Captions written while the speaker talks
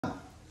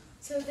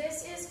So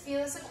this is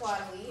Felis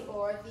aquatili,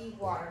 or the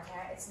water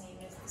cat. Its name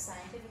is the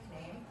scientific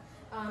name.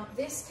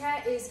 This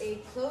cat is a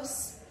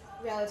close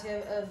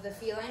relative of the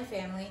feline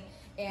family,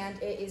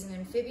 and it is an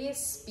amphibious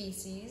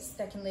species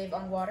that can live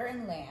on water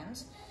and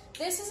land.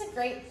 This is a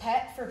great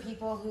pet for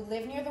people who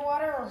live near the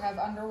water or have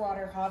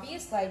underwater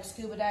hobbies like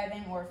scuba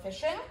diving or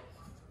fishing,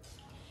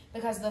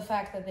 because of the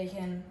fact that they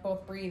can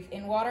both breathe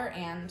in water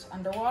and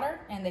underwater,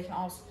 and they can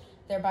also,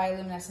 their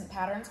bioluminescent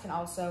patterns can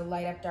also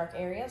light up dark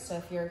areas. So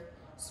if you're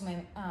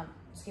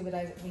scuba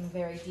diving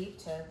very deep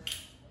to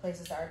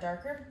places that are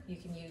darker, you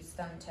can use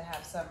them to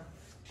have some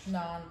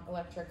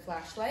non-electric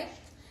flashlight.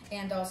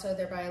 And also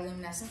their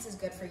bioluminescence is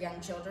good for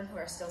young children who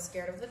are still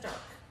scared of the dark.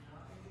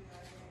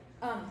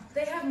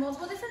 They have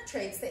multiple different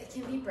traits that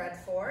can be bred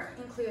for,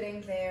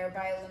 including their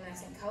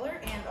bioluminescent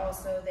color and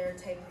also their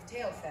type of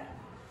tail fin.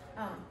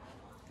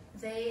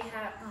 They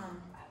have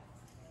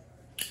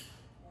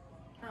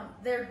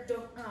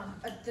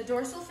the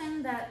dorsal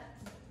fin that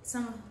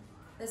some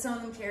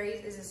of them carry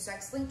is a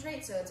sex-linked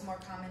trait, so it's more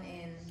common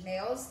in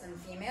males than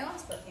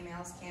females, but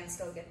females can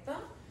still get them.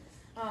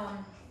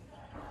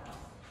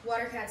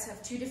 Water cats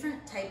have two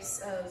different types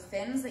of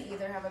fins. They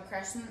either have a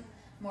crescent,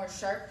 more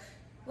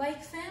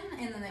shark-like fin,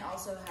 and then they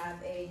also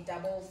have a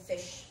double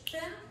fish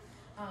fin.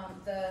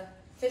 The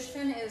fish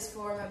fin is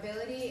for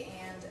mobility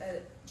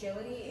and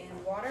agility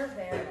in water,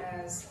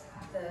 whereas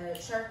the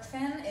shark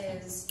fin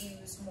is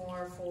used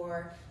more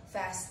for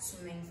fast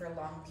swimming for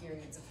long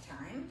periods of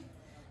time.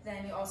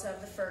 Then you also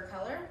have the fur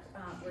color,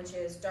 which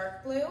is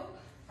dark blue,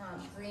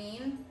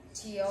 green,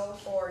 teal,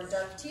 or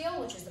dark teal,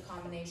 which is the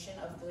combination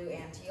of blue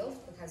and teal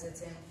because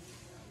it's an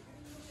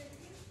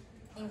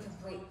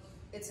incomplete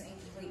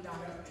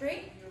dominant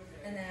trait.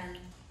 And then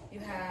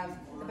you have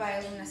the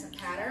bioluminescent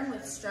pattern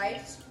with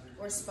striped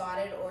or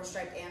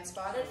striped and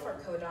spotted for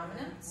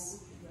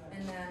codominance.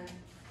 And then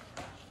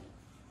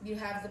you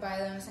have the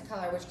bioluminescent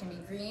color, which can be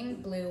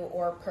green, blue,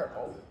 or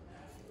purple.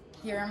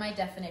 Here are my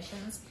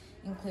definitions,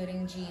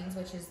 including genes,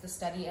 which is the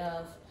study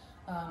of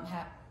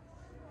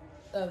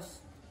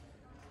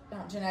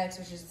genetics,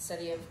 which is the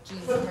study of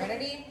genes and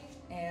heredity,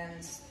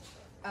 and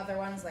other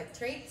ones like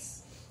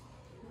traits.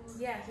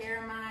 Yeah, here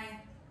are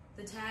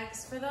the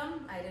tags for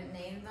them. I didn't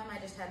name them. I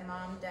just had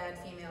mom, dad,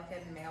 female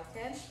kid, and male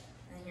kid.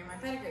 And here are my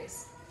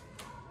pedigrees.